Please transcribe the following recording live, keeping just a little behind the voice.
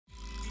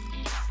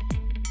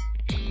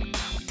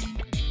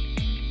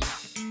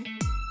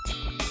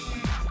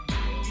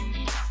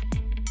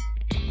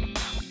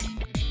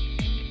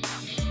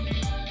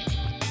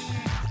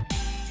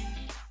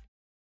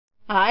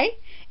Hi,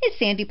 it's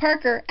Sandy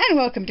Parker, and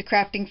welcome to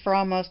Crafting for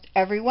Almost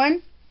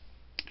Everyone.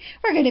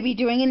 We're going to be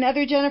doing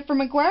another Jennifer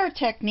McGuire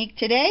technique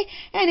today,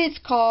 and it's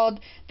called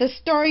the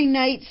Starry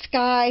Night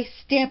Sky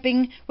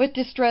Stamping with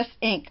Distress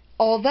Ink.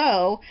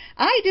 Although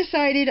I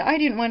decided I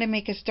didn't want to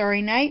make a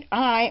starry night,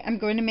 I am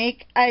going to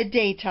make a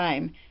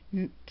daytime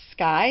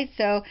sky,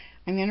 so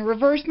I'm going to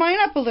reverse mine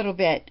up a little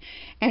bit.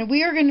 And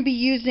we are going to be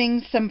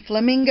using some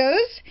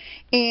flamingos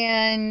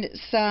and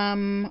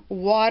some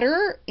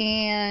water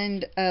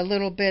and a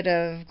little bit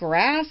of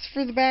grass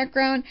for the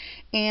background.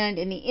 And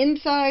in the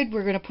inside,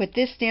 we're going to put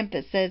this stamp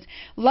that says,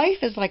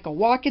 "Life is like a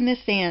walk in the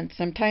sand.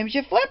 Sometimes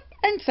you flip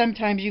and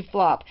sometimes you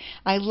flop."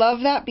 I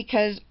love that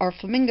because our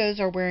flamingos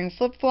are wearing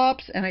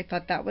flip-flops, and I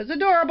thought that was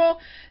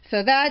adorable.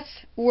 So that's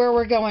where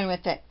we're going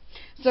with it.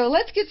 So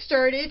let's get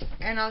started,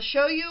 and I'll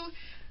show you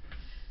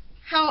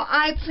how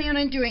I plan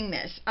on doing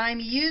this. I'm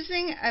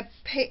using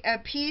a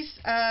piece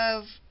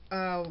of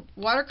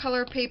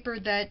watercolor paper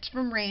that's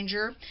from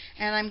Ranger,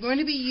 and I'm going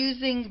to be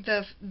using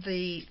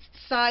the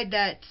side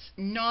that's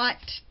not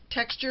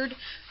textured.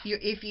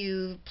 If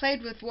you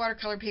played with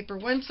watercolor paper,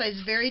 one side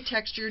is very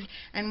textured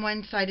and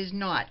one side is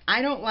not.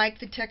 I don't like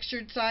the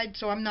textured side,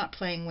 so I'm not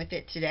playing with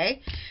it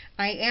today.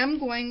 I am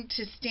going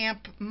to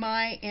stamp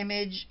my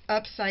image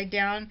upside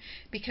down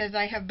because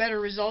I have better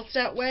results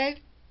that way.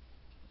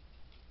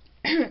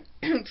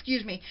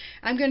 Excuse me.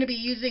 I'm going to be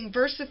using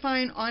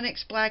Versafine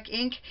Onyx Black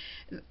Ink.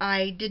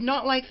 I did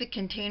not like the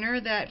container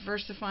that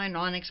Versafine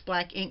Onyx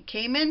Black Ink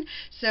came in,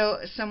 so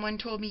someone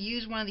told me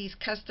use one of these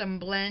custom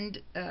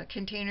blend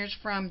containers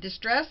from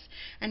Distress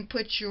and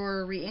put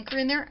your re-inker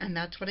in there, and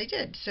that's what I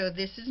did. So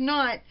this is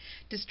not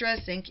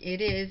Distress Ink.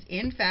 It is,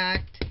 in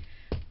fact,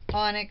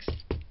 Onyx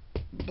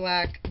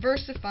Black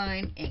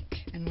Versafine Ink.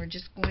 And we're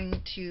just going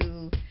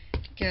to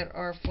get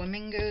our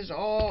flamingos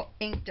all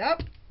inked up.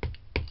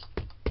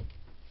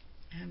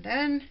 And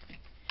then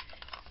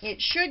it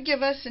should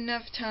give us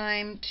enough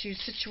time to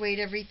situate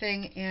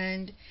everything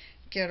and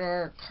get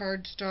our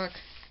cardstock,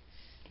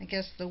 I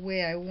guess, the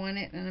way I want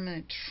it. And I'm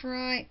going to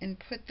try and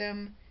put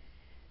them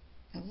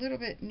a little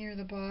bit near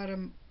the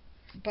bottom,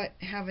 but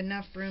have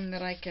enough room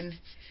that I can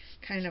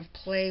kind of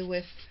play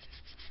with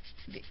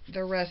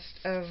the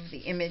rest of the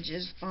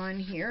images on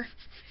here.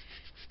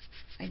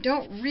 I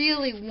don't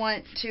really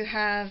want to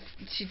have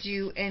to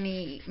do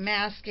any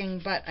masking,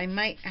 but I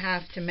might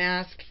have to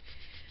mask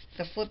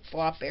the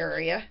flip-flop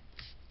area,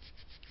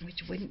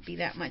 which wouldn't be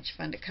that much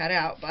fun to cut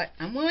out, but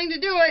I'm willing to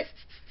do it.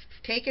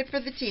 Take it for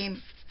the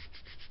team.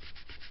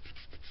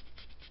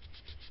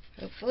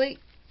 Hopefully.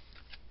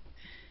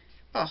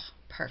 Oh,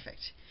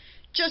 perfect.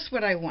 Just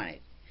what I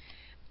wanted.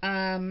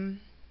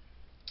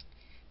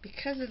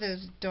 Because of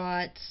those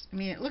dots, I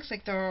mean, it looks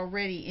like they're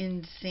already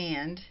in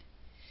sand.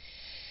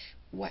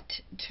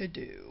 What to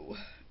do?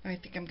 I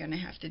think I'm going to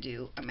have to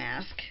do a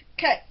mask.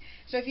 Okay,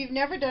 so if you've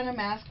never done a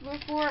mask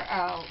before,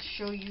 I'll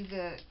show you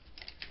the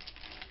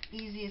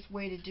easiest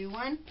way to do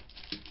one.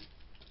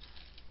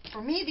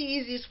 For me, the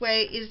easiest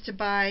way is to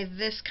buy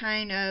this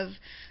kind of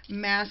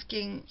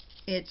masking.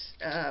 It's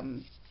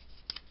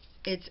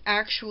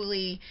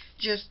actually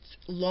just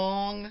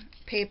long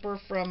paper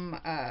from,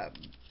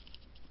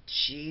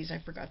 geez,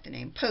 I forgot the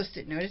name,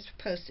 Post-it note. It's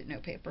Post-it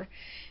note paper.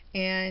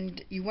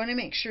 And you want to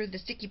make sure the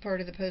sticky part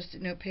of the Post-it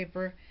note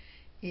paper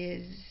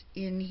is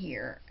in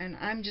here, and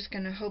I'm just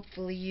going to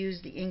hopefully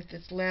use the ink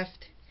that's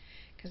left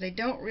because I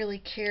don't really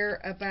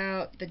care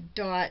about the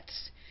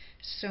dots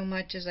so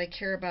much as I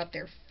care about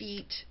their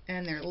feet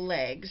and their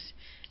legs.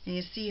 And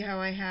you see how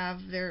I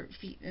have their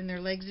feet and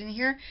their legs in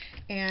here,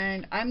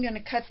 and I'm going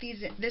to cut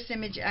this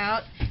image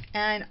out,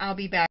 and I'll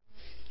be back.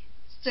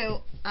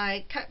 So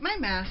I cut my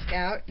mask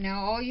out.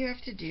 Now all you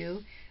have to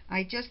do,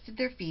 I just did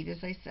their feet,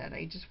 as I said.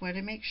 I just want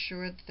to make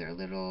sure that their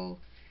little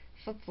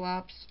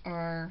flip-flops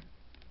are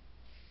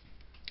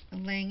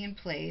laying in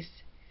place.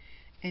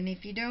 And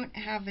if you don't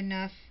have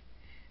enough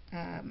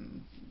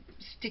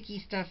sticky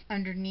stuff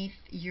underneath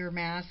your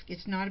mask,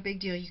 it's not a big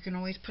deal. You can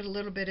always put a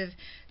little bit of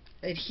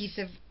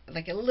adhesive,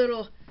 like a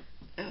little,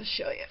 I'll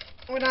show you.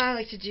 What I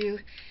like to do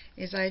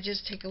is I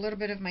just take a little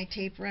bit of my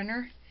tape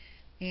runner,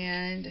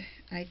 and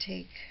I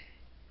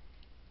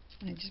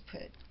just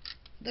put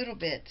little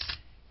bits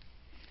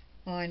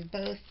on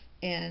both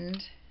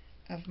ends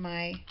of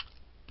my,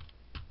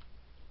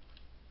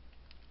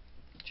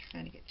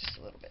 trying to get just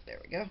a little bit, there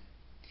we go.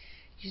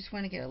 You just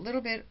want to get a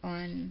little bit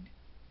on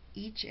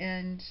each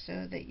end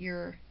so that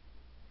your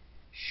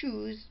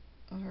shoes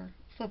or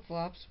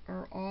flip-flops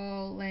are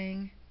all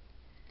laying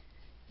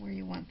where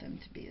you want them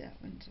to be. That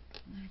one's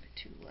a little bit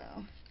too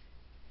low.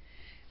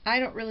 I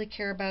don't really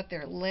care about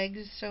their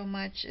legs so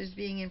much as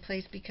being in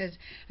place because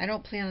I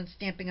don't plan on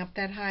stamping up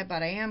that high,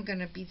 but I am going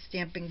to be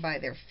stamping by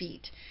their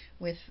feet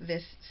with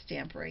this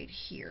stamp right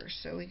here.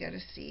 So we got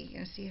to see,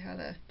 how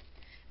the,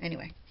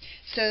 anyway.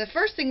 So the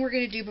first thing we're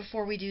going to do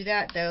before we do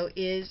that, though,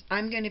 is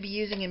I'm going to be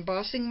using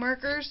embossing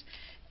markers,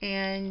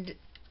 and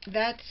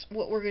that's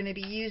what we're going to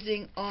be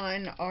using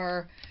on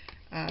our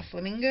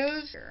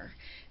flamingos.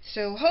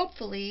 So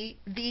hopefully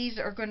these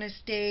are going to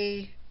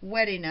stay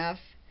wet enough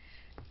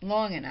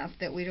long enough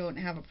that we don't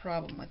have a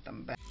problem with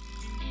them. But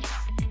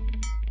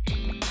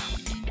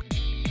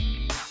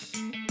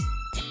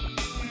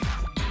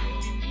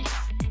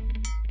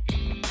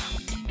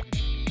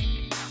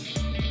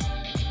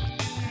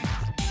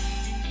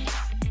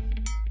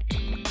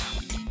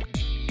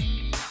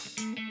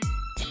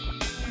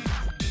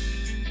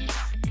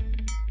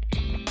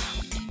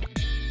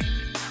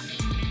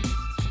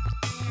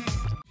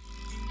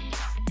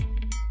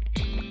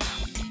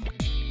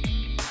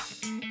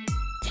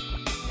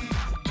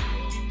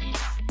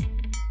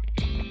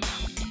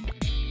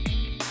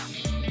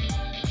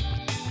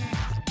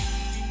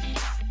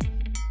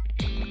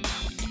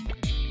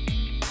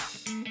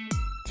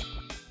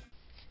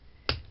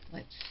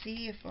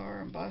see if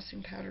our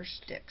embossing powder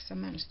sticks.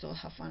 I'm going to still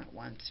huff on it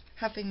once.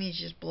 Huffing means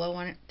just blow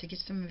on it to get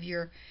some of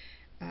your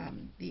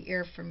the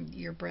air from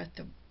your breath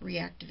to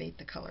reactivate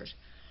the colors.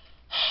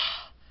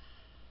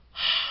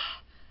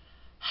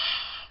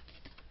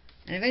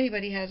 And if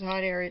anybody has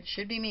hot air, it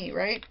should be me,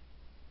 right?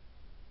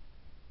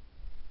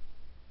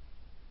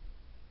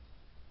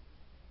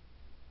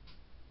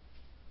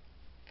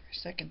 For a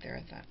second there,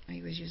 I thought I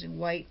was using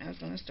white and I was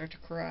going to start to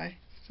cry.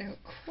 So,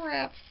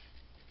 crap.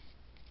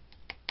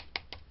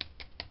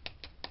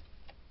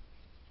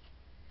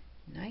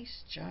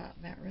 Nice job.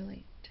 That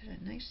really did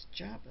a nice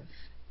job of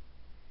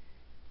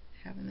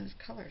having those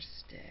colors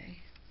stay.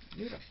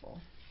 Beautiful.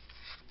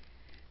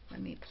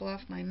 Let me pull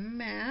off my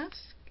mask.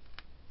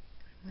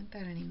 I don't want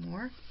that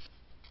anymore.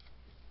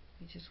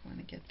 We just want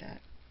to get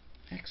that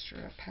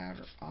extra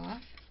powder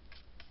off.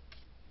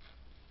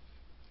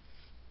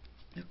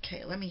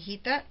 Okay, let me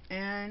heat that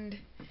and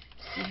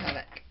see how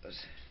that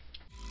goes.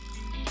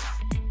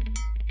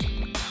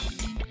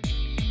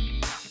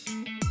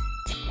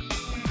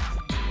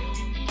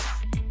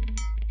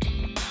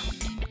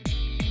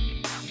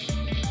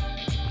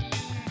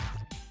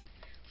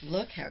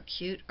 Look how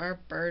cute our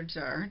birds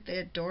are. Aren't they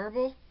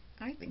adorable?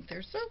 I think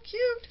they're so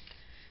cute.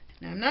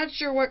 Now, I'm not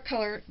sure what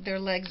color their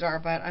legs are,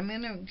 but I'm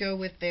going to go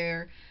with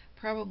their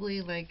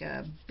probably like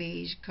a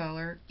beige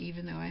color,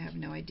 even though I have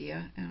no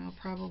idea. And I'll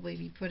probably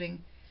be putting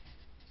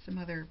some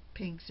other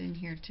pinks in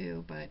here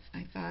too, but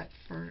I thought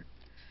for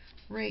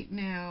right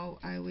now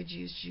I would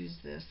just use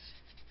this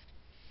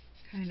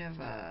kind of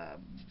a,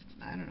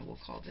 I don't know, we'll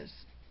call this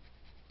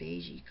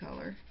beigey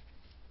color.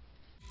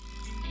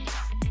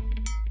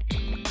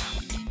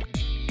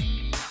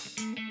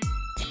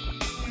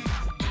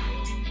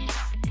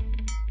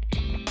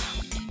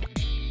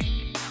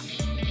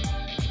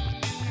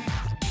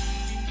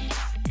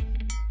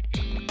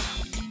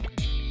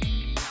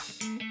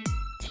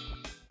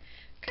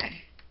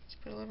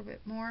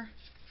 More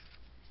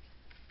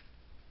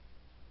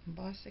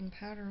embossing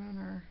powder on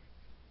our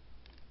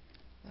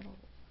little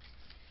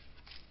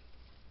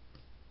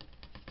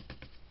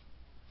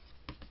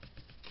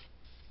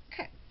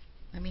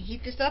let me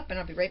heat this up and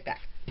I'll be right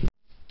back.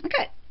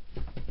 Okay,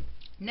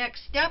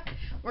 next step,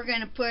 we're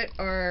going to put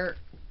our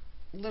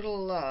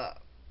little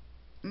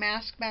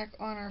mask back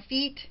on our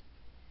feet.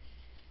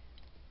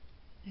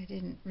 I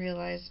didn't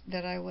realize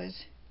that I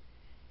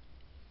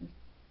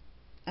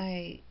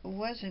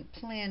wasn't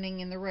planning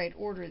in the right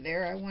order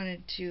there. I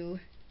wanted to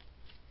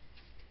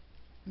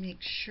make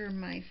sure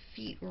my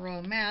feet were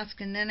all masked,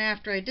 and then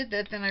after I did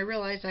that, then I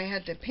realized I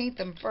had to paint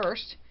them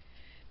first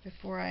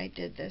before I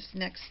did this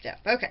next step.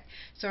 Okay,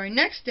 so our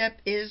next step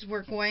is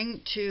we're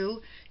going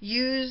to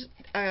use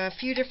a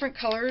few different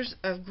colors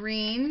of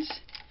greens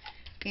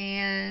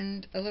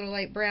and a little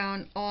light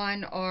brown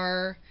on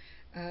our,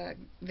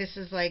 this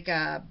is like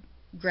a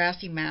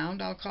grassy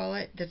mound, I'll call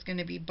it, that's going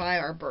to be by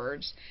our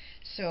birds.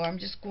 So I'm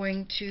just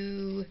going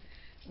to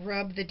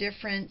rub the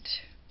different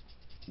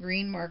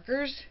green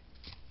markers.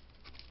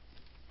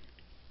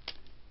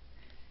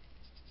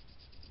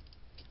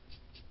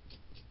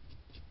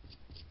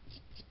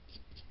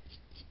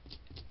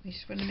 We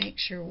just want to make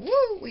sure,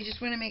 we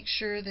just want to make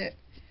sure that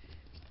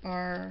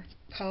our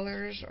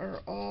colors are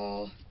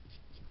all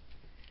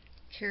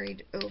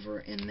carried over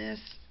in this.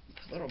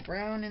 Put a little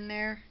brown in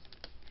there.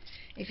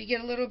 If you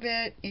get a little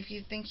bit, if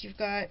you think you've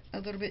got a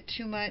little bit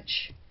too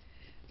much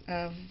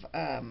of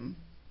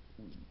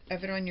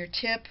it on your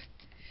tip,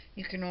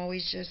 you can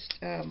always just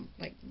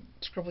like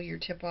scribble your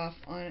tip off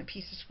on a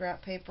piece of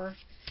scrap paper.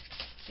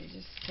 So you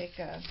just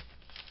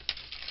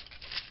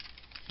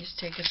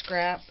take a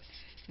scrap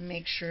and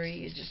make sure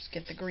you just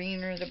get the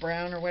green or the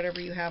brown or whatever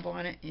you have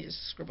on it, and you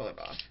just scribble it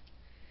off.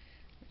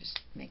 Just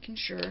making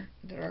sure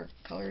that our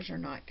colors are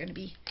not going to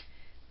be.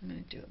 I'm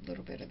going to do a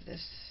little bit of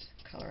this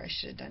color. I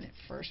should have done it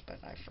first, but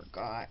I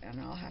forgot, and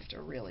I'll have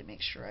to really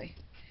make sure I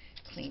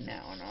clean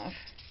that one off.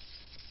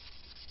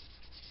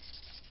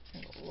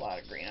 There's a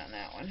lot of green on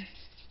that one.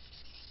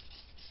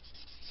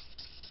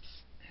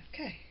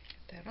 Okay,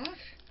 get that off.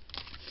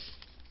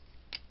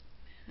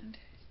 And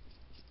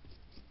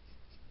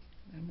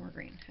a little more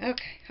green.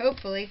 Okay,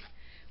 hopefully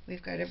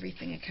we've got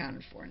everything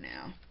accounted for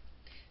now.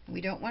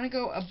 We don't want to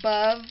go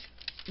above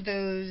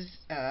those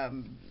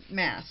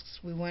masks.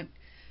 We want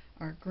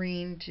our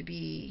green to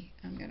be,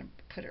 I'm going to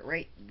put it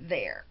right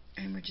there,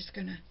 and we're just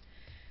going to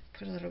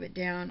put a little bit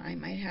down. I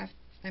might have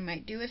I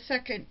might do a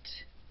second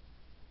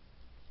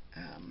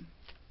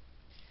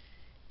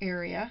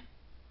area.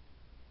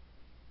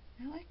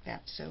 I like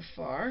that so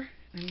far.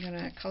 I'm going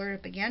to color it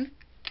up again.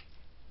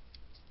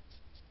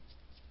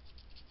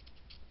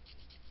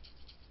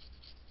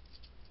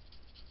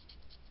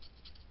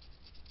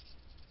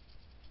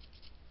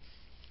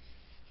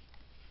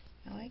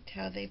 I liked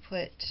how they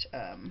put,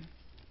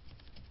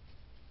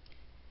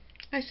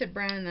 I said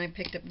brown and I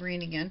picked up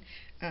green again.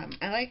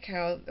 I like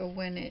how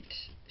when it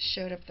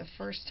showed up the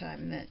first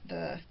time that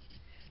the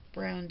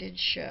brown did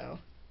show.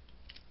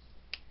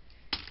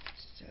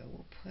 So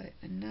we'll put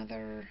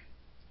another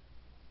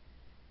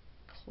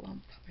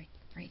clump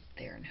right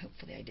there, and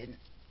hopefully I didn't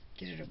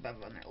get it above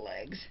on their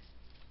legs.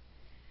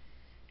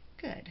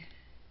 Good.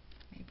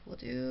 Maybe we'll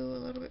do a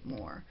little bit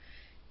more.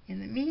 In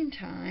the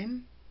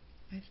meantime,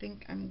 I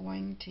think I'm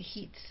going to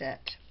heat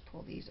set.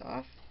 Pull these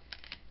off.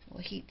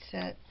 We'll heat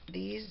set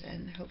these,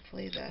 and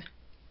hopefully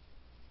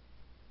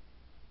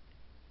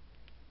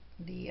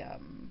the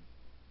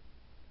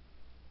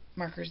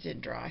markers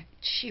didn't dry.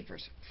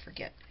 Cheapers,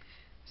 forget.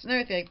 It's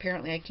another thing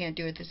apparently I can't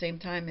do at the same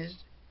time is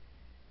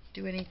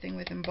do anything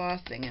with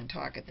embossing and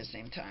talk at the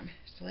same time.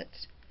 So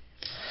let's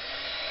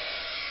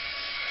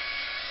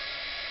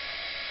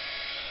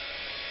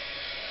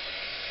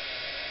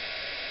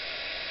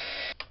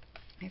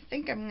I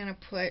think I'm going to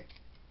put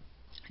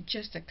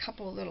just a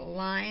couple little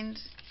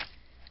lines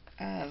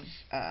of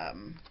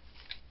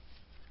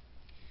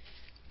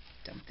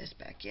dump this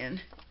back in.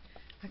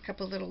 A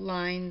couple little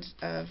lines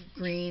of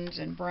greens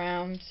and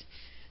browns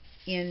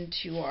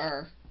into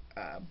our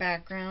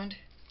background.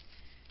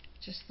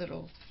 Just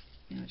little,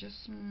 you know,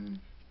 just some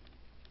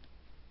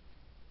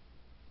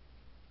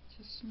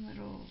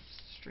little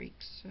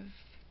streaks of,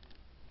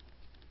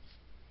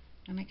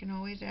 and I can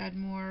always add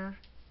more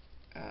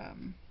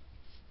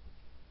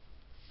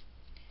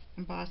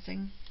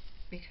embossing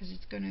because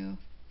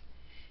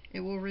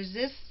it will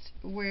resist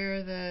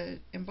where the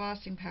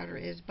embossing powder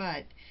is,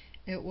 but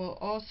it will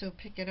also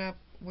pick it up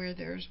where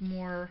there's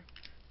more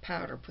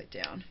powder put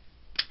down.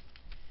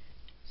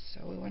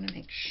 So we want to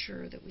make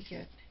sure that we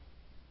get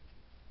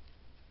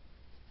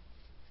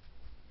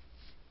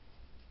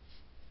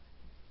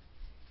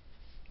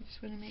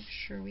just want to make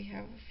sure we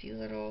have a few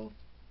little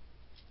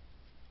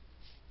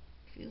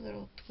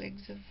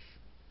twigs of,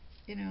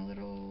 you know,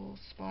 little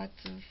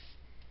spots of,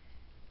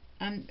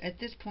 at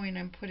this point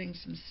I'm putting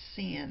some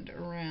sand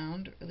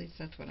around, at least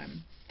that's what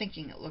I'm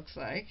thinking it looks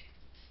like.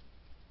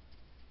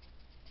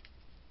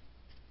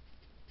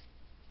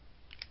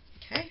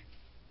 Okay.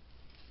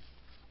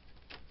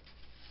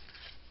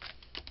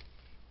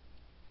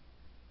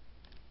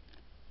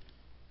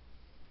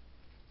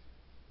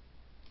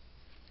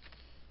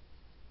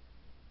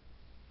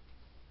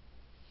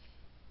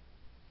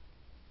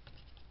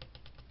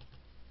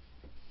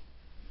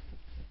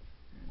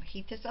 I'll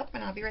heat this up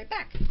and I'll be right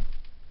back.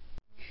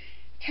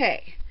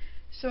 Okay,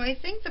 so I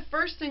think the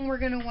first thing we're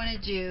going to want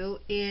to do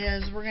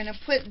is we're going to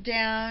put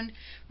down,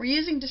 we're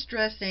using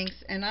distress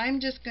inks, and I'm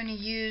just going to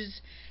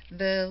use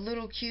the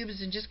little cubes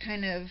and just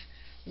kind of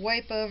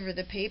wipe over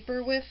the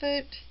paper with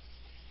it.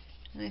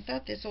 And I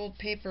thought this old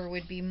paper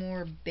would be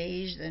more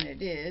beige than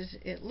it is.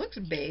 It looks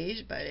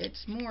beige, but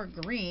it's more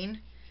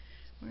green.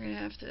 We're going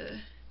to have to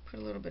put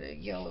a little bit of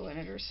yellow in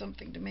it or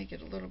something to make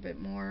it a little bit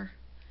more,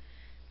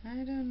 I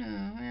don't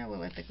know. Well, we'll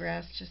let the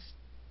grass just,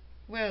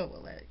 well,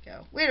 we'll let it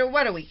go.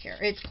 What do we care?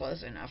 It's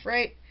close enough,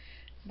 right?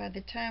 By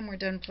the time we're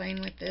done playing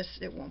with this,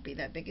 it won't be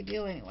that big a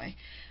deal anyway.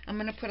 I'm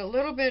going to put a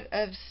little bit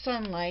of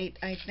sunlight,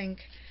 I think,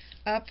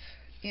 up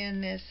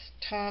in this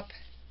top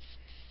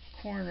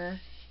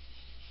corner.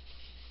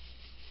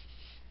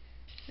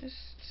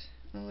 Just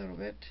a little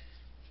bit,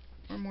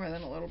 or more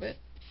than a little bit.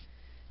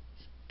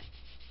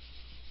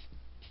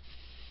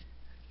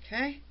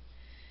 Okay.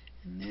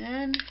 And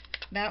then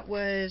that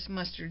was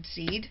mustard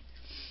seed.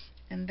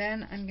 And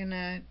then I'm going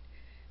to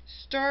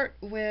start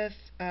with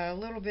a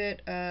little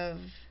bit of,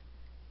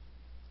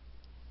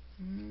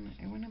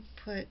 I want to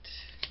put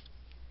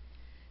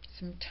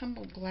some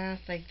tumbled glass,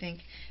 I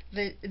think.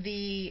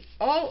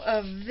 All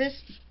of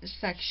this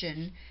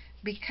section,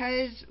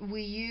 because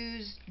we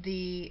use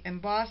the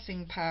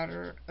embossing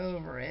powder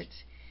over it,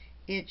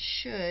 it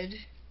should,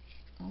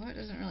 although it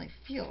doesn't really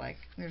feel like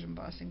there's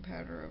embossing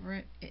powder over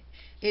it,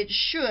 it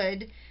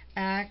should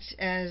act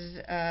as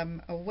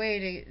a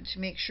way to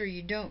make sure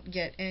you don't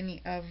get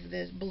any of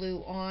this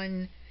blue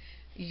on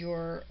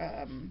your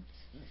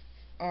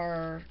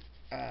our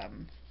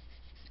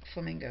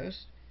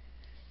flamingos.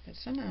 But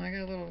somehow I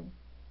got a little,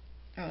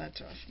 oh,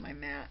 that's off my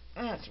mat.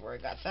 Oh, that's where I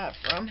got that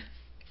from.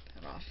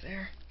 Get that off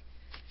there.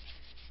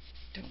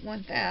 Don't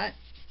want that.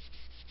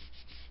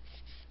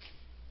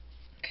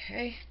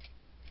 Okay.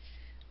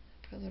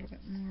 Put a little bit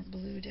more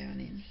blue down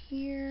in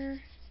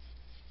here,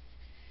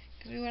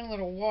 because we want a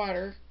little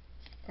water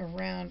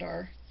around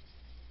our,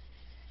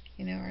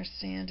 you know, our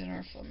sand and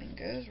our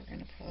flamingos. We're going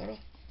to put a little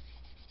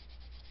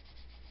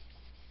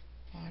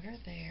water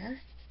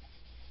there.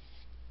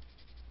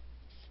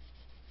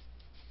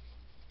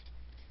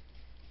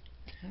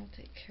 I'll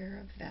take care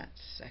of that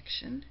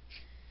section.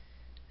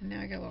 And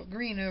now I got a little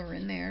green over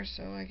in there,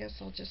 so I guess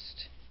I'll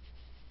just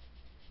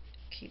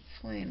keep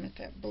playing with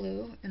that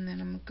blue. And then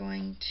I'm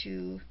going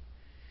to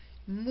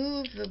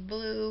move the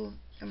blue.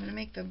 I'm going to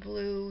make the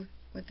blue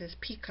with this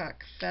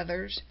peacock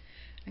feathers.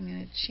 I'm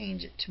going to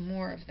change it to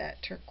more of that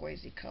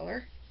turquoisey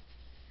color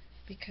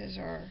because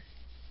our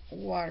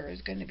water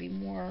is going to be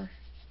more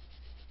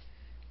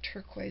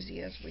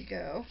turquoisey as we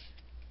go.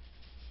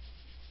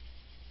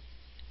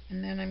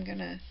 And then I'm going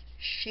to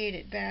shade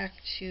it back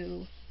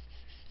to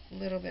a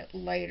little bit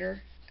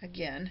lighter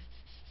again.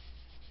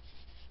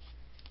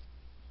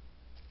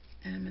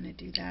 And I'm going to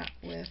do that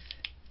with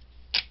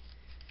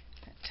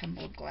that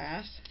tumbled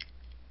glass.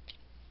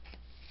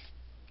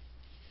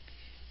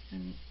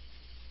 I'm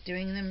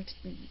doing them,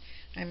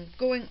 I'm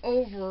going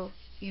over,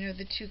 you know,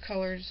 the two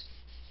colors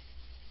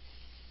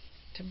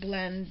to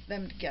blend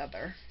them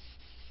together.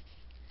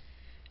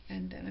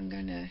 And then I'm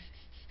going to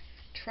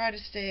try to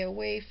stay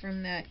away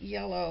from that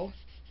yellow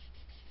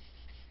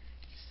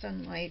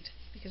sunlight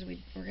because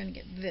we're going to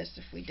get this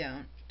if we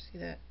don't. See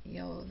that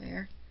yellow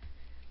there?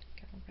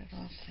 Get a little bit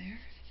off there.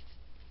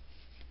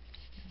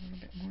 Get a little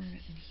bit more of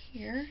it in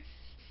here.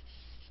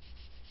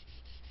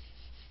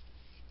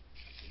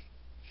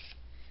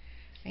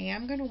 I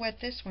am going to wet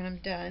this when I'm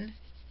done,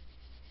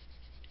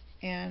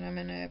 and I'm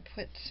going to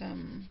put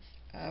some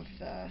of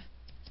the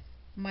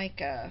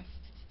mica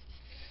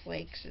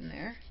flakes in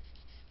there.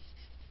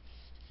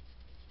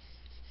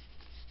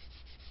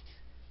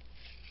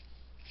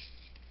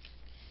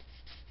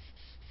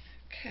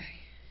 Okay,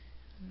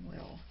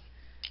 we'll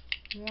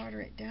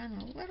water it down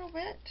a little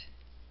bit.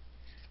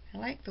 I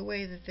like the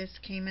way that this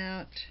came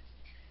out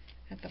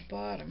at the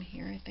bottom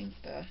here. I think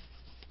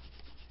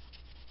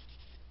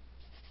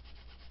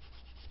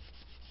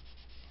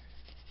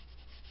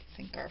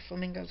our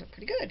flamingos are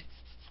pretty good.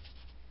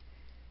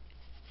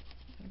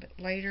 A little bit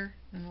lighter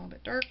and a little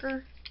bit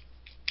darker,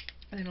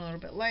 and then a little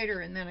bit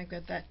lighter, and then I've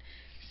got that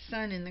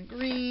sun in the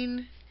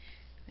green.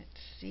 Let's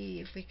see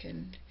if we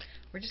can.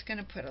 We're just going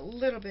to put a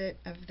little bit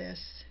of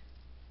this.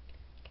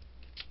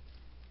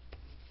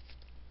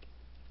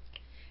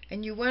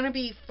 And you want to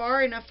be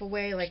far enough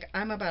away, like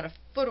I'm about a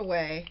foot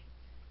away.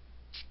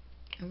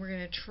 And we're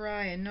going to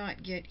try and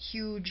not get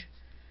huge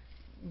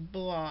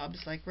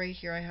blobs. Like right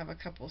here I have a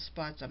couple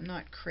spots I'm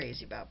not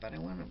crazy about, but I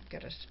want to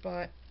get a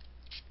spot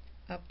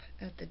up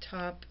at the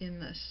top in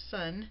the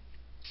sun.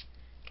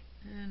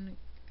 And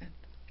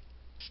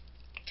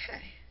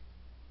okay.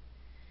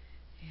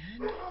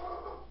 And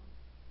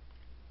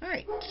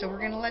alright, so we're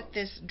going to let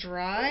this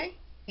dry,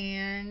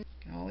 and you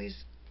can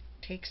always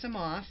take some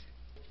off.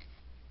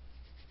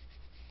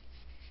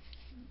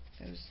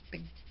 Those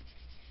big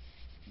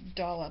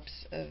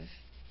dollops of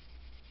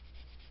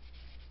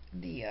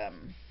the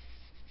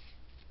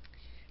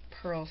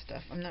pearl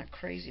stuff I'm not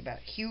crazy about.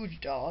 Huge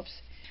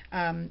dollops.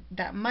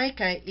 That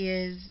mica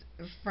is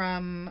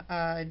from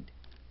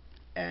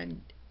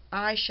an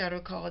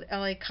eyeshadow called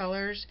LA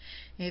Colors.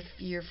 If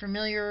you're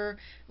familiar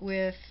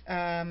with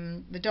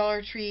the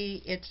Dollar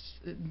Tree, it's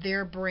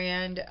their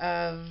brand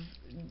of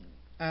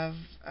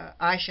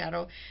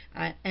eyeshadow,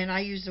 and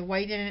I use the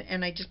white in it,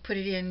 and I just put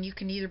it in. You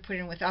can either put it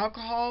in with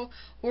alcohol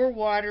or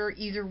water,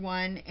 either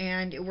one,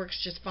 and it works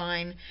just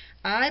fine.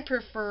 I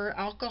prefer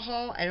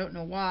alcohol. I don't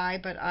know why,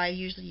 but I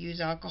usually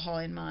use alcohol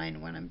in mine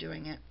when I'm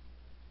doing it.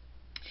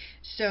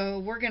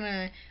 So we're going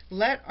to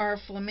let our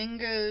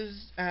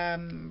flamingos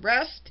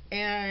rest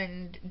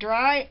and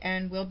dry,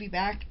 and we'll be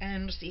back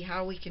and see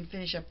how we can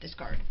finish up this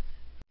card.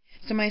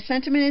 So my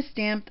sentiment is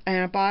stamped, and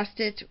I embossed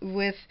it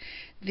with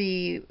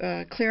the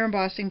clear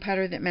embossing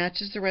powder that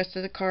matches the rest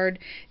of the card.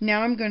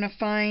 Now I'm going to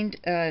find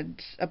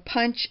a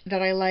punch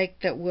that I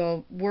like that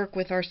will work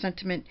with our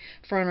sentiment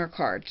for on our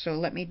card. So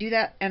let me do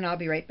that, and I'll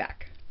be right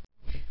back.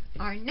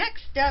 Our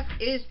next step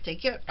is to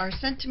get our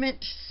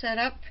sentiment set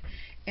up,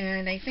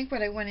 and I think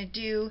what I want to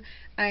do,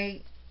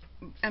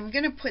 I'm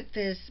going to put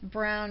this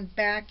brown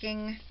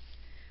backing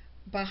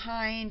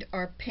behind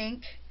our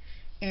pink.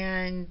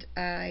 And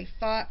I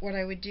thought what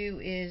I would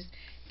do is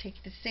take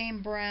the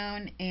same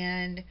brown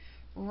and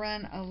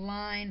run a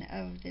line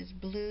of this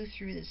blue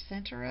through the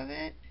center of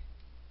it,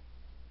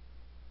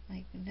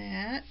 like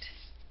that.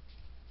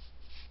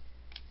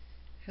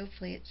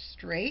 Hopefully it's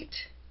straight.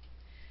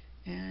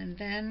 And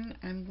then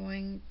I'm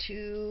going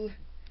to,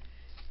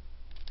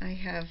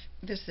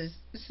 this is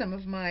some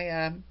of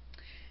my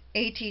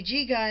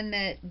ATG gun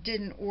that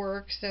didn't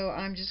work, so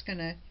I'm just going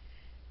to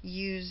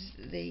use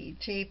the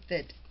tape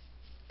that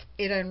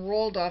it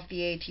unrolled off the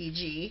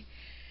ATG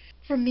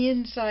from the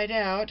inside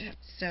out.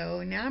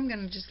 So now I'm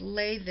going to just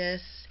lay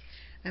this.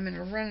 I'm going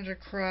to run it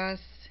across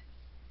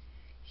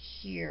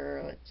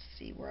here. Let's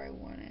see where I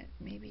want it.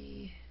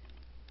 Maybe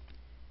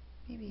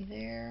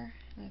there.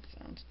 That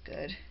sounds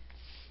good.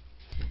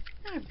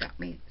 I've got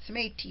me some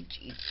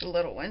ATGs, the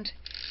little ones.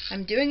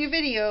 I'm doing a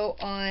video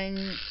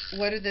on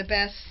what are the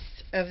best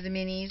of the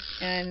minis,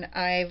 and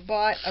I've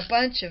bought a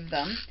bunch of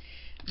them,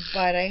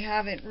 but I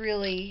haven't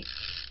really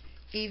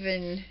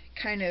even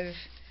kind of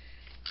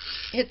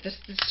hit the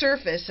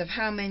surface of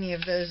how many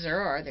of those there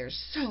are. There's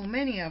so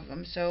many of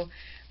them, so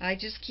I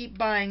just keep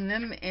buying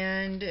them,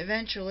 and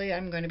eventually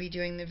I'm going to be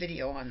doing the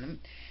video on them.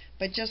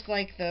 But just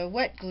like the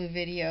wet glue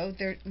video,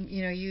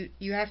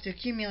 you have to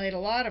accumulate a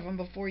lot of them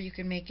before you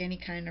can make any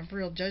kind of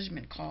real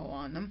judgment call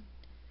on them.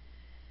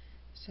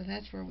 So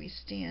that's where we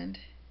stand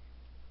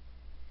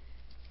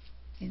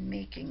in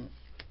making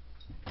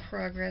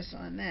progress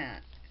on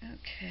that.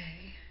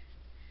 Okay.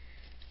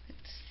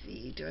 Let's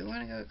see. Do I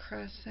want to go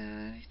across that?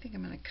 I think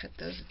I'm going to cut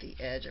those at the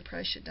edge. I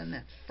probably should have done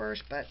that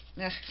first, but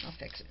I'll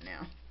fix it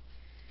now.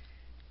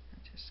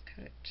 I'll just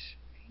cut it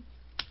right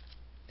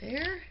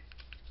there.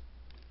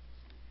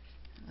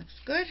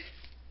 Looks good.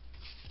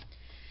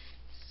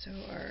 So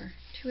our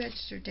two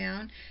edges are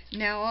down.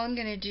 Now all I'm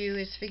going to do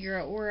is figure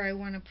out where I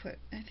want to put,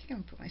 I think I'm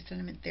going to put my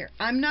sentiment there.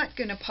 I'm not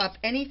going to pop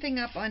anything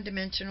up on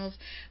dimensionals.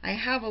 I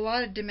have a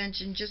lot of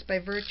dimension just by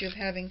virtue of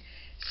having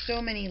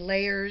so many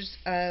layers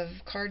of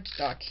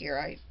cardstock here.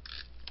 I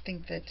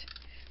think that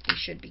we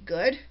should be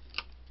good.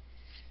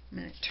 I'm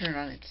going to turn it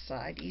on its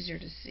side. Easier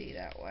to see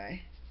that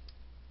way.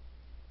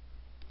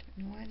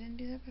 Don't know why I didn't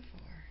do that before.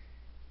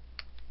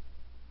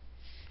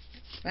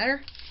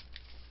 Better?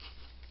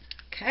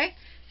 Okay,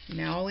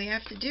 now all we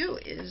have to do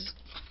is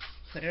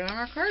put it on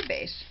our card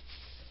base.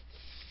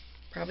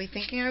 Probably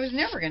thinking I was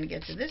never going to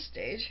get to this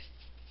stage.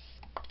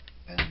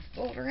 Put the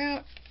folder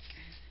out.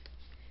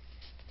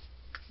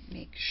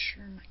 Make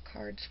sure my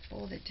card's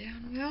folded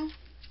down well.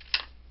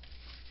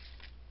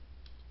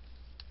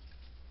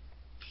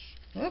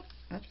 Whoop,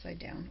 upside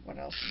down. What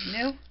else is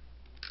new?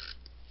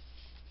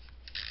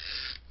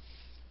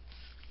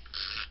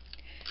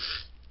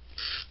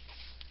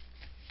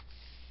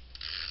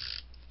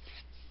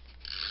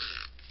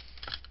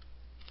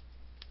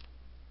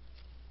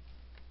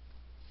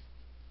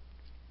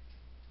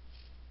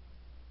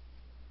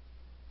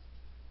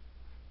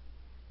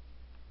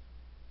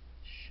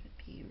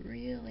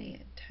 Really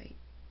a tight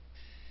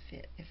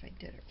fit if I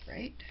did it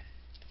right.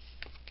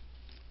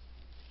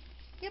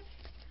 Yep,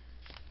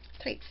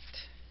 tight.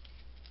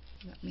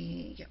 Let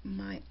me get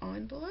my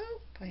envelope.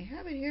 I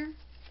have it here.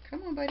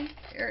 Come on, buddy.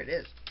 There it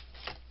is.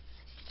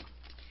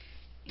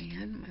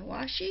 And my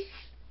washi.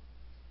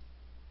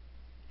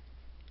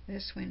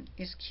 This one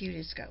is cute.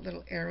 It's got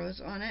little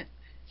arrows on it.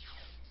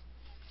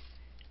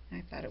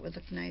 I thought it would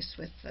look nice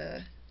with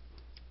the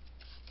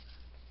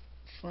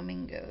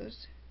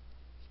flamingos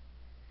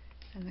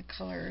and the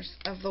colors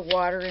of the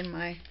water in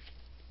my...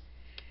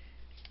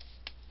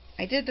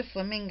 I did the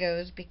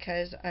flamingos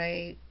because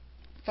I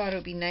thought it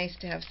would be nice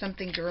to have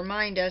something to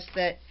remind us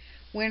that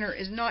winter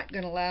is not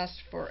going to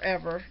last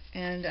forever.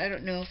 And I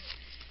don't know if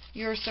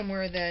you're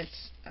somewhere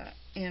that's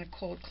in a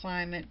cold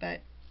climate, but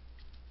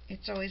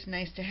it's always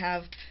nice to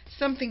have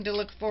something to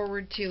look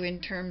forward to in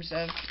terms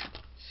of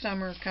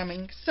summer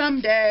coming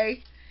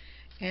someday.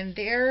 And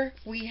there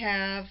we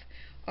have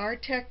our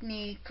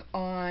technique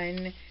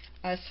on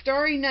a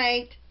Starry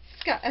Night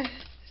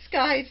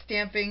sky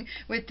stamping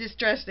with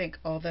Distress Ink.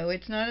 Although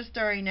it's not a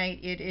starry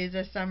night, it is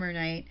a summer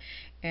night,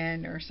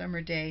 or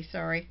summer day,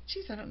 sorry.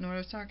 Jeez, I don't know what I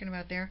was talking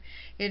about there.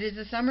 It is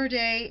a summer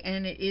day,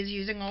 and it is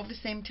using all the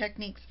same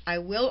techniques. I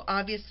will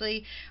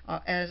obviously,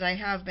 as I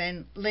have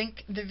been,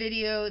 link the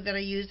video that I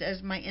used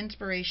as my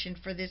inspiration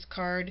for this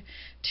card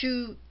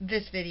to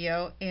this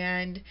video,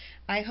 and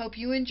I hope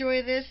you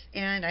enjoy this,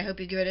 and I hope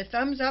you give it a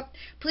thumbs up.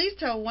 Please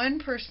tell one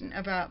person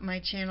about my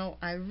channel.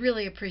 I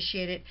really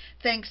appreciate it.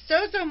 Thanks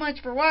so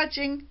much for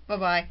watching.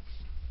 Bye-bye.